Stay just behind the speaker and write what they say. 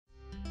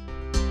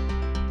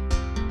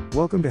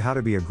Welcome to How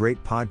to Be a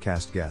Great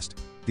Podcast Guest,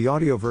 the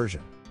audio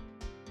version.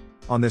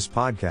 On this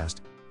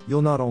podcast,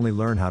 you'll not only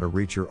learn how to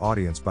reach your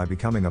audience by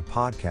becoming a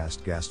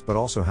podcast guest, but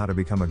also how to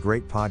become a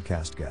great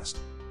podcast guest.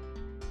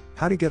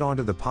 How to get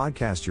onto the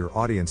podcast your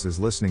audience is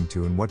listening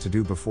to and what to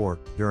do before,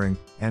 during,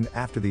 and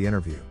after the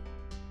interview.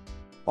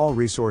 All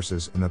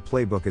resources and the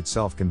playbook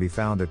itself can be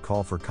found at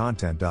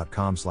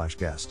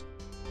callforcontent.com/guest.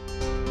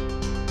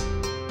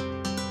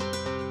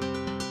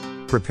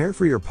 Prepare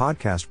for your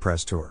podcast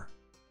press tour.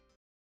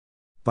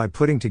 By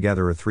putting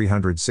together a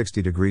 360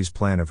 degrees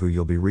plan of who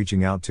you'll be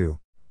reaching out to,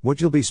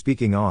 what you'll be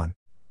speaking on,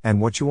 and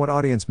what you want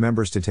audience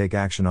members to take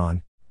action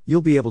on,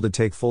 you'll be able to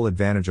take full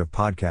advantage of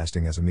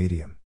podcasting as a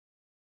medium.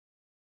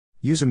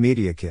 Use a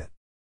media kit.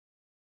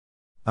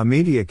 A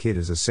media kit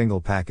is a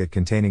single packet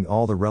containing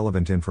all the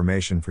relevant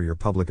information for your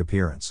public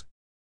appearance.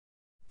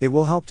 It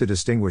will help to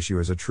distinguish you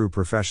as a true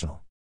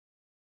professional.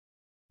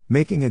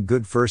 Making a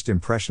good first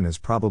impression is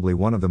probably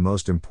one of the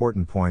most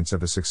important points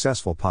of a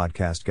successful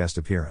podcast guest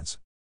appearance.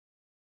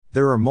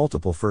 There are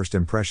multiple first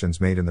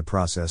impressions made in the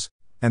process,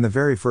 and the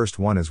very first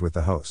one is with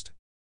the host.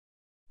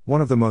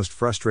 One of the most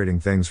frustrating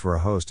things for a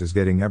host is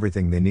getting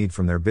everything they need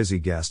from their busy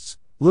guests,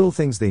 little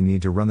things they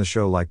need to run the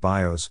show like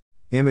bios,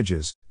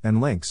 images,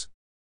 and links.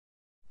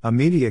 A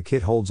media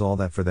kit holds all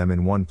that for them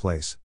in one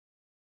place.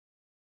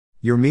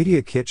 Your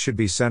media kit should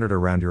be centered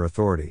around your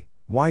authority,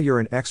 why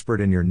you're an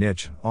expert in your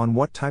niche, on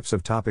what types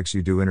of topics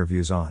you do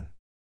interviews on.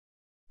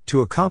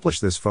 To accomplish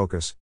this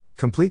focus,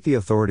 complete the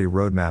authority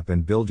roadmap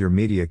and build your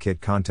media kit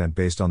content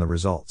based on the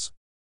results.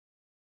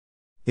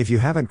 If you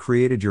haven't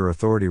created your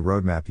authority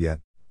roadmap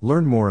yet,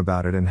 learn more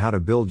about it and how to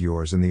build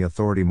yours in the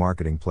Authority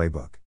Marketing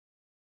Playbook.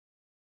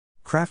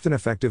 Craft an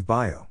effective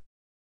bio.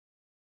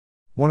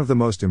 One of the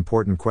most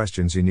important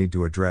questions you need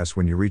to address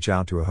when you reach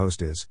out to a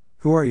host is,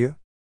 who are you?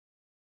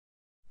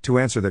 To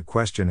answer that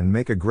question and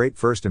make a great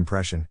first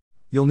impression,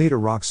 you'll need a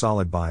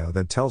rock-solid bio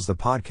that tells the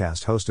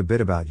podcast host a bit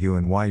about you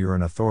and why you're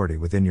an authority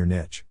within your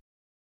niche.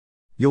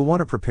 You'll want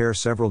to prepare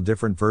several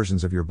different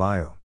versions of your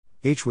bio,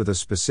 each with a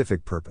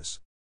specific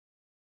purpose.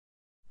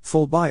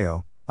 Full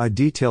bio, a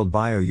detailed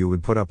bio you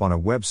would put up on a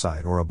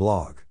website or a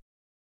blog.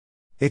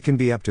 It can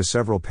be up to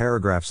several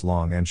paragraphs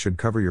long and should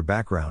cover your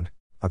background,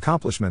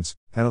 accomplishments,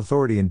 and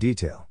authority in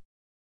detail.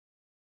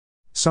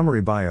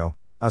 Summary bio,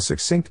 a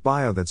succinct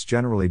bio that's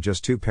generally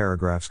just 2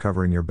 paragraphs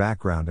covering your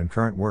background and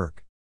current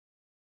work.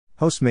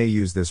 Hosts may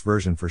use this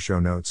version for show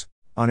notes,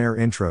 on-air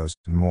intros,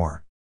 and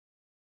more.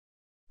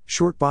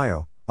 Short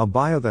bio, a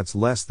bio that's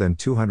less than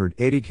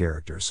 280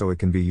 characters so it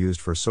can be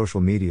used for social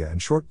media and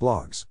short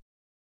blogs.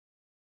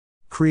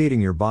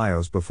 Creating your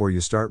bios before you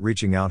start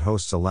reaching out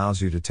hosts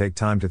allows you to take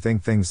time to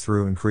think things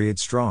through and create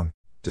strong,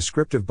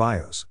 descriptive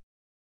bios.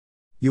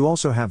 You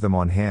also have them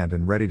on hand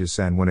and ready to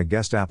send when a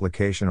guest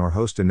application or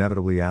host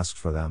inevitably asks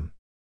for them.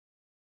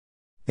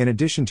 In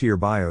addition to your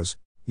bios,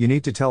 you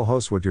need to tell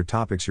hosts what your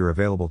topics you're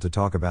available to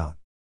talk about.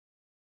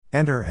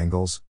 Enter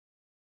angles.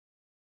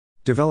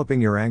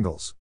 Developing your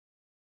angles.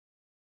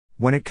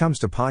 When it comes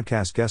to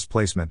podcast guest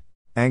placement,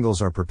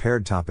 angles are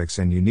prepared topics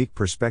and unique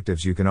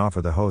perspectives you can offer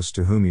the hosts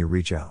to whom you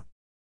reach out.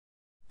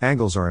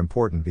 Angles are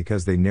important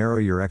because they narrow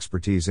your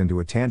expertise into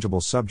a tangible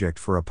subject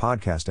for a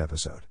podcast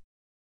episode.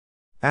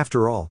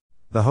 After all,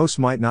 the hosts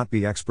might not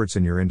be experts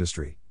in your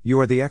industry, you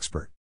are the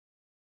expert.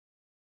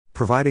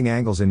 Providing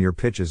angles in your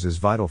pitches is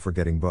vital for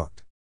getting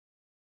booked.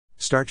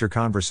 Start your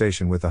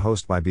conversation with the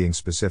host by being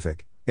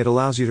specific. It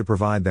allows you to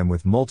provide them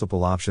with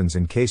multiple options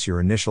in case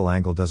your initial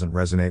angle doesn't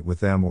resonate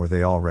with them or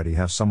they already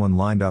have someone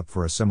lined up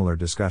for a similar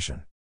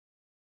discussion.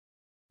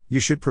 You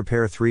should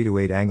prepare 3 to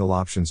 8 angle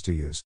options to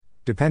use,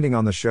 depending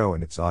on the show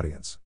and its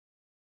audience.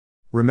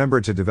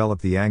 Remember to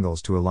develop the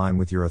angles to align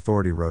with your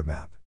authority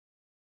roadmap.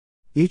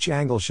 Each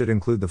angle should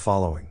include the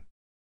following.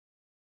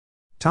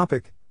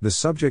 Topic: the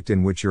subject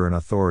in which you're an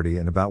authority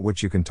and about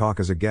which you can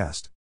talk as a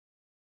guest.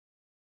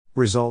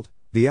 Result: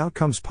 the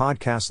outcomes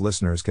podcast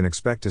listeners can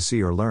expect to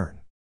see or learn.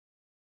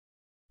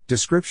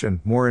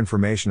 Description: more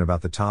information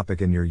about the topic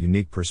and your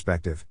unique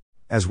perspective,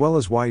 as well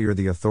as why you're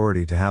the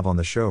authority to have on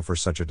the show for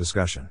such a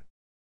discussion.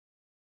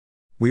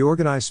 We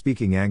organize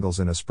speaking angles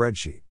in a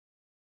spreadsheet.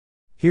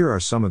 Here are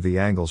some of the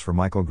angles for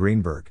Michael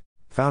Greenberg,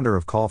 founder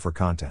of Call for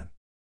Content.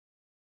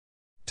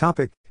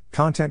 Topic: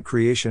 content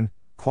creation,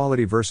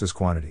 quality versus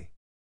quantity.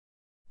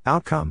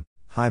 Outcome: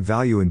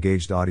 high-value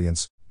engaged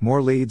audience,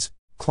 more leads,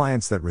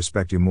 clients that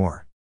respect you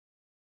more.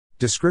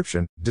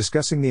 Description: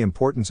 discussing the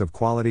importance of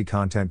quality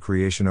content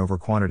creation over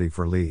quantity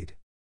for lead.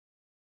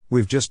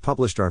 We've just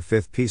published our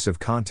 5th piece of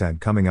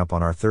content coming up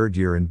on our 3rd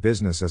year in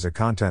business as a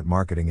content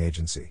marketing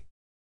agency.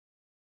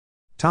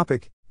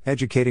 Topic: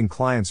 educating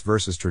clients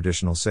versus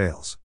traditional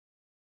sales.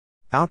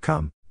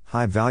 Outcome: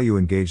 high-value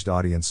engaged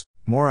audience,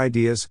 more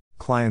ideas,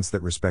 clients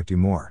that respect you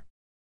more.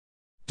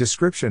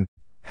 Description: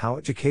 how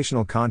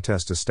educational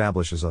content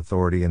establishes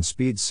authority and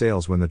speeds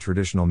sales when the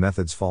traditional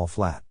methods fall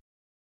flat.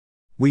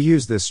 We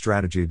use this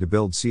strategy to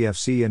build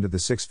CFC into the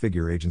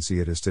 6-figure agency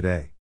it is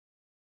today.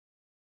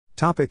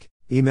 Topic: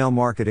 email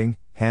marketing,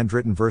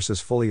 handwritten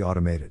versus fully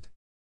automated.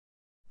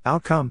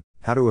 Outcome: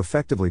 how to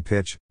effectively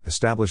pitch,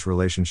 establish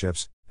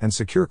relationships, and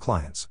secure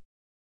clients.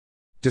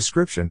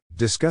 Description: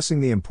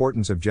 discussing the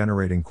importance of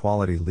generating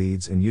quality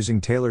leads and using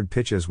tailored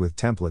pitches with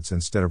templates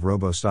instead of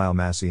robo-style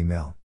mass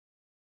email.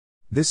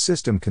 This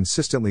system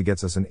consistently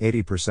gets us an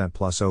 80%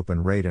 plus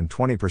open rate and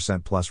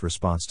 20% plus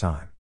response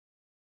time.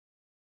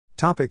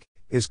 Topic: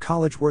 is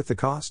college worth the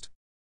cost?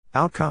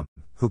 Outcome: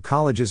 who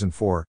college isn't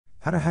for,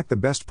 how to hack the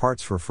best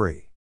parts for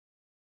free.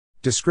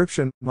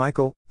 Description: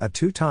 Michael, a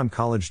two-time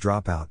college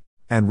dropout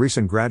and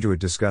recent graduate,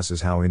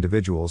 discusses how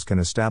individuals can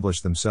establish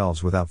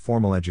themselves without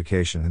formal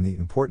education and the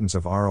importance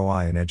of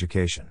ROI in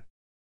education.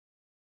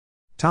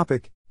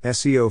 Topic: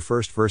 SEO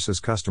first versus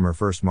customer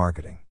first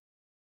marketing.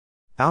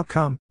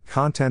 Outcome: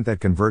 content that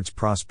converts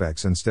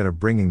prospects instead of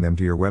bringing them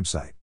to your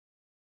website.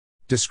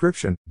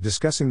 Description: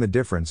 discussing the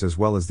difference as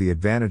well as the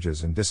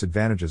advantages and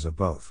disadvantages of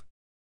both.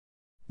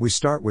 We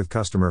start with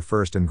customer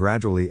first and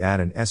gradually add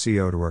an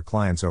SEO to our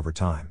clients over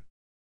time.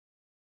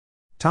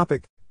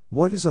 Topic: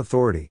 what is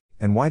authority,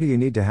 and why do you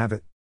need to have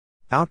it?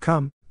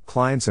 Outcome: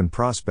 clients and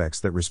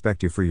prospects that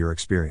respect you for your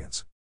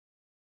experience.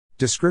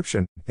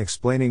 Description: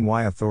 explaining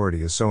why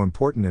authority is so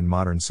important in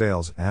modern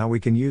sales and how we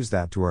can use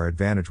that to our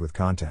advantage with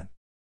content.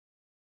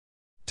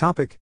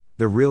 Topic: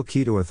 the real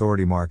key to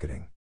authority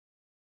marketing.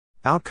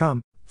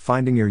 Outcome: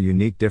 finding your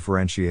unique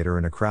differentiator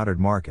in a crowded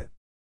market.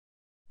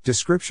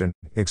 Description: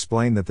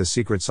 explain that the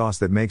secret sauce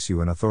that makes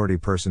you an authority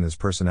person is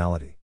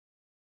personality.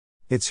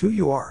 It's who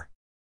you are.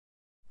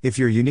 If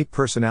your unique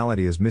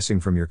personality is missing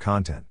from your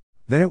content,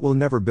 then it will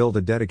never build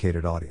a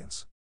dedicated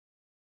audience.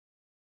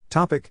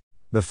 Topic: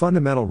 the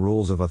fundamental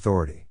rules of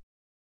authority.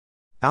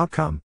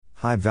 Outcome: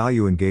 high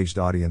value engaged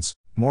audience,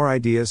 more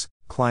ideas,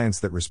 clients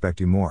that respect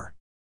you more.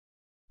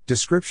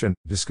 Description: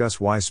 discuss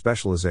why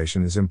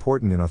specialization is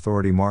important in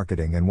authority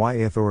marketing and why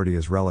authority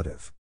is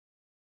relative.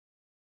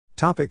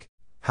 Topic: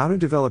 how to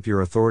develop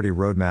your authority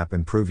roadmap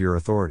and prove your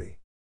authority.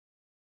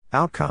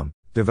 Outcome: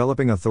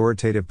 developing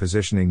authoritative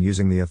positioning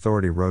using the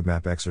authority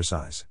roadmap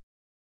exercise.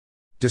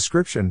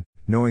 Description: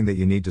 knowing that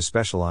you need to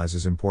specialize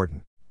is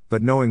important,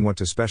 but knowing what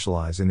to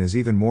specialize in is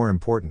even more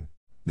important.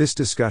 This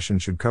discussion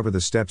should cover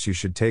the steps you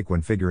should take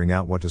when figuring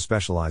out what to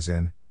specialize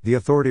in, the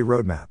authority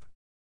roadmap.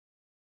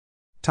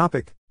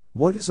 Topic: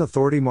 what is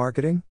authority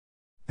marketing?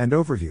 And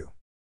overview.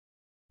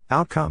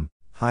 Outcome: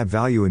 high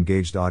value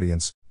engaged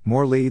audience,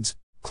 more leads,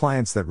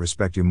 clients that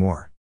respect you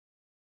more.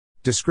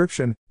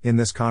 Description: in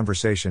this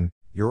conversation,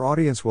 your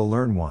audience will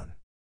learn 1.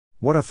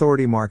 What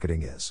authority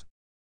marketing is.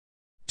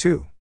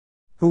 2.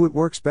 Who it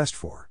works best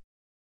for.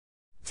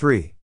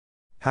 3.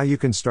 How you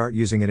can start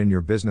using it in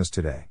your business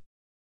today.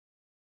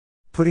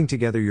 Putting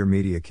together your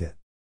media kit.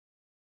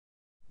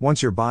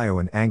 Once your bio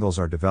and angles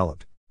are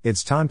developed,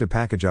 it's time to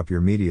package up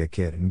your media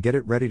kit and get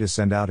it ready to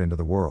send out into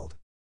the world.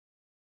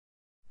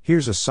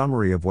 Here's a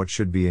summary of what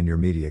should be in your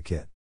media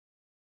kit.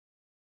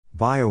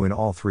 Bio in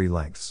all 3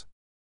 lengths.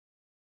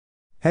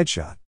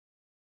 Headshot.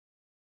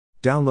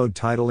 Download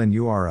title and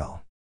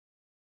URL.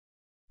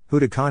 Who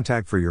to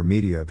contact for your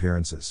media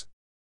appearances.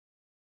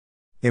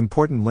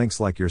 Important links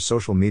like your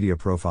social media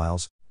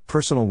profiles,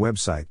 personal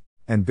website,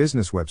 and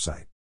business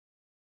website.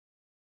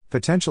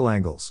 Potential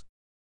angles.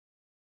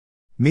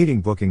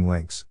 Meeting booking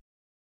links.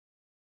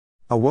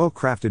 A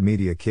well-crafted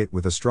media kit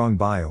with a strong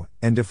bio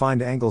and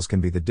defined angles can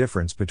be the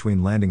difference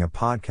between landing a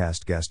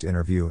podcast guest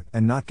interview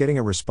and not getting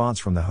a response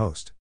from the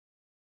host.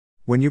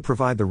 When you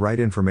provide the right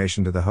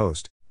information to the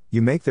host,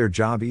 you make their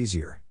job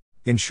easier,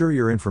 ensure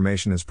your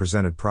information is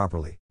presented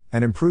properly,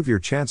 and improve your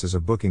chances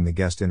of booking the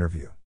guest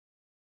interview.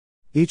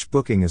 Each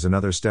booking is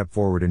another step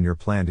forward in your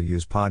plan to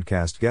use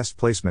podcast guest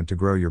placement to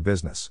grow your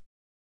business.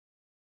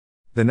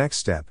 The next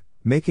step,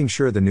 making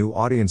sure the new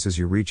audiences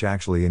you reach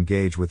actually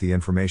engage with the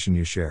information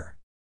you share.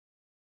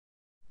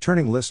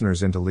 Turning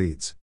listeners into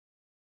leads.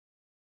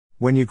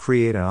 When you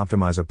create and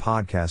optimize a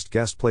podcast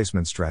guest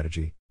placement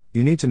strategy,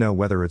 you need to know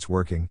whether it's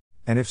working,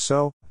 and if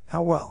so,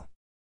 how well.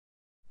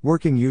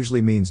 Working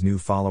usually means new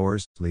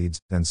followers, leads,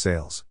 and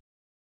sales.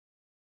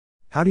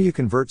 How do you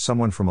convert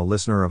someone from a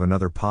listener of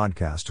another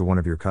podcast to one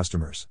of your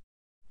customers?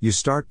 You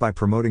start by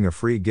promoting a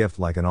free gift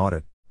like an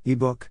audit,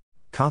 ebook,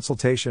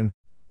 consultation,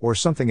 or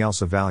something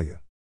else of value.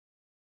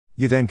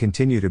 You then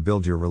continue to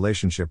build your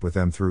relationship with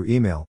them through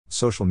email,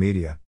 social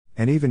media,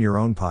 and even your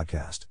own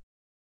podcast.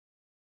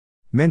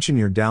 Mention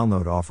your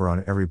download offer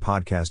on every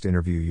podcast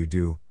interview you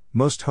do.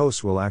 Most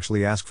hosts will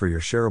actually ask for your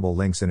shareable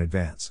links in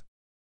advance.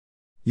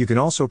 You can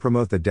also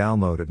promote the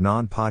download at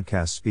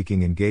non-podcast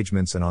speaking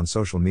engagements and on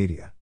social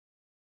media.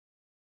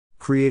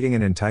 Creating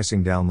an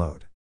enticing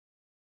download.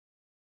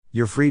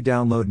 Your free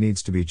download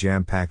needs to be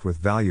jam-packed with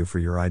value for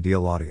your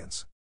ideal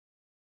audience.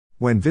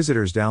 When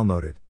visitors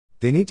download it,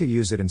 they need to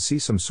use it and see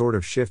some sort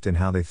of shift in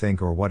how they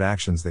think or what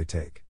actions they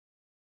take.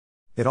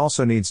 It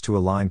also needs to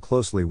align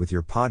closely with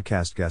your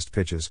podcast guest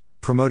pitches.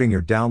 Promoting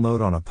your download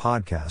on a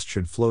podcast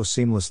should flow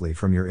seamlessly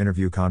from your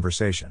interview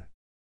conversation.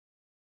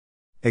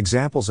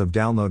 Examples of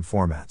download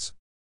formats.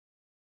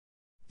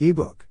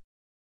 Ebook.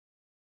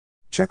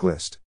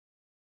 Checklist.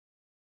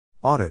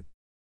 Audit.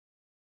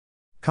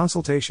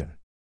 Consultation.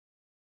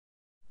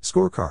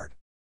 Scorecard.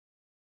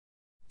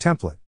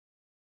 Template.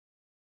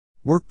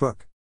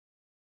 Workbook.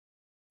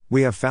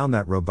 We have found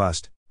that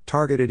robust,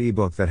 targeted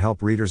ebook that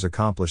help readers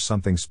accomplish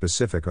something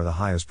specific are the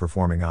highest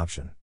performing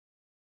option.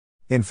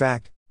 In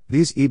fact,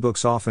 these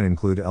ebooks often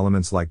include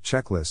elements like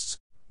checklists,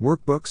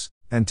 workbooks,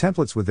 and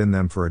templates within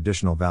them for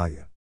additional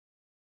value.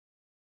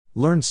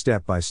 Learn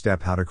step by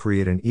step how to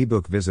create an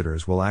ebook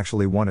visitors will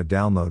actually want to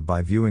download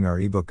by viewing our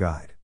ebook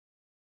guide.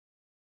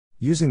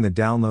 Using the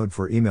download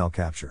for email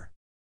capture.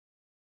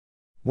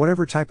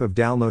 Whatever type of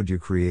download you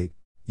create,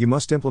 you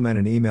must implement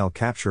an email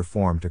capture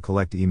form to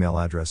collect email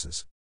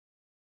addresses.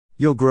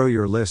 You'll grow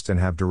your list and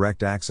have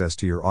direct access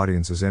to your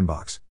audience's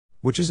inbox,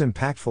 which is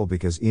impactful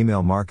because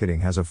email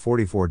marketing has a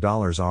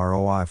 $44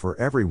 ROI for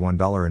every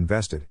 $1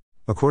 invested,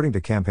 according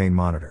to Campaign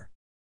Monitor.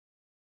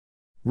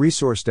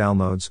 Resource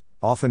downloads,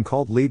 often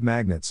called lead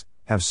magnets,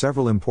 have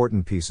several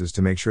important pieces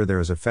to make sure they're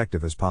as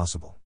effective as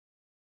possible.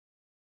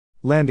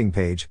 Landing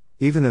page.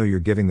 Even though you're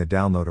giving the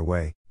download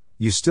away,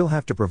 you still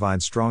have to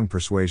provide strong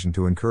persuasion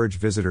to encourage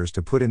visitors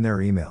to put in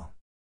their email.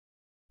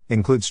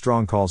 Include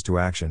strong calls to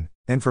action,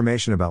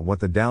 information about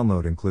what the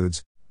download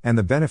includes, and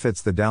the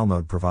benefits the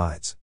download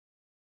provides.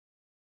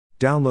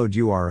 Download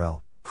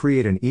URL.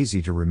 Create an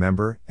easy to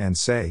remember and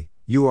say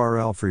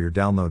URL for your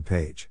download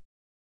page.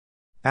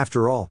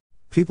 After all,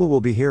 people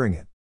will be hearing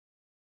it.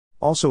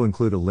 Also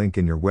include a link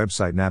in your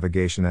website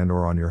navigation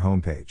and/or on your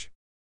homepage.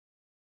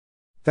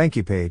 Thank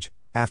you page.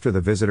 After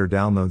the visitor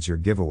downloads your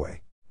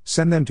giveaway,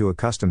 send them to a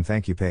custom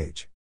thank you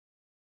page.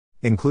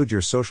 Include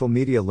your social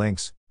media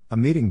links, a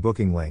meeting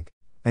booking link,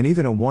 and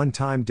even a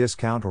one-time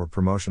discount or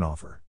promotion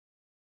offer.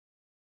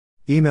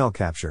 Email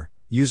capture.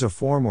 Use a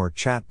form or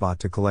chatbot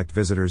to collect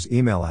visitors'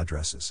 email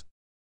addresses.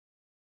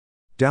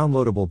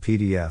 Downloadable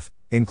PDF.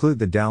 Include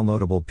the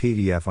downloadable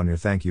PDF on your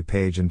thank you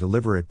page and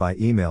deliver it by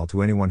email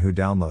to anyone who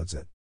downloads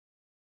it.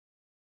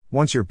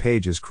 Once your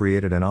page is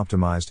created and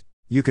optimized,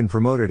 you can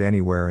promote it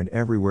anywhere and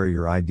everywhere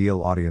your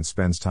ideal audience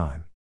spends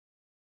time.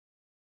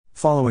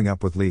 Following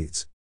up with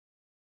leads.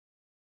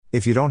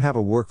 If you don't have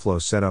a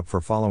workflow set up for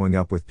following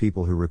up with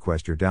people who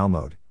request your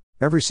download,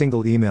 every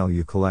single email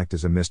you collect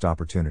is a missed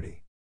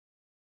opportunity.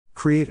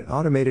 Create an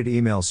automated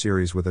email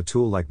series with a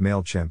tool like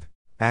MailChimp,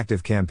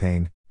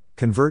 ActiveCampaign,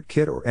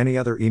 ConvertKit, or any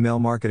other email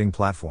marketing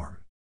platform.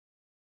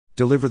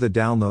 Deliver the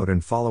download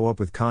and follow up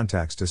with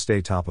contacts to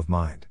stay top of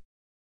mind.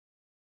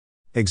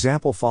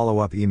 Example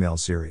follow-up email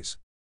series.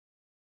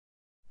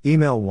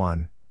 Email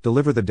 1,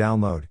 deliver the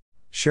download,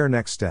 share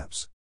next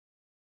steps.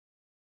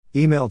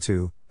 Email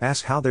 2,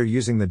 ask how they're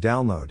using the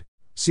download,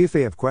 see if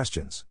they have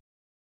questions.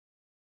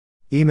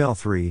 Email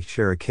 3,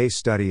 share a case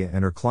study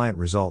and or client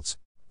results,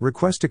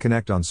 request to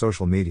connect on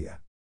social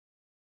media.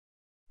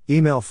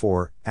 Email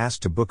 4,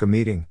 ask to book a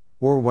meeting,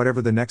 or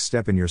whatever the next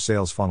step in your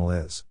sales funnel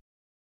is.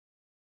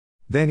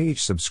 Then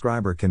each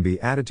subscriber can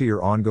be added to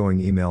your ongoing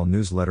email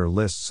newsletter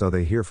list so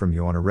they hear from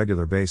you on a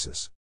regular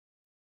basis.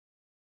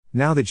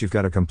 Now that you've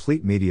got a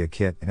complete media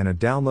kit and a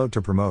download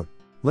to promote,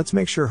 let's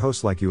make sure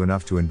hosts like you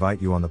enough to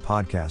invite you on the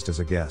podcast as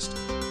a guest.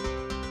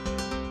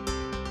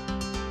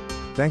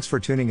 Thanks for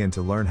tuning in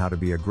to learn how to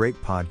be a great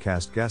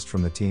podcast guest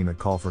from the team at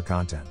Call for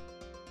Content.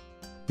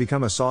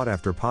 Become a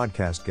sought-after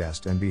podcast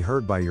guest and be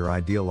heard by your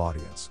ideal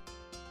audience.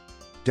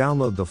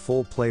 Download the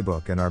full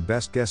playbook and our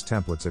best guest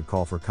templates at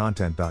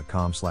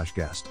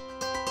callforcontent.com/guest.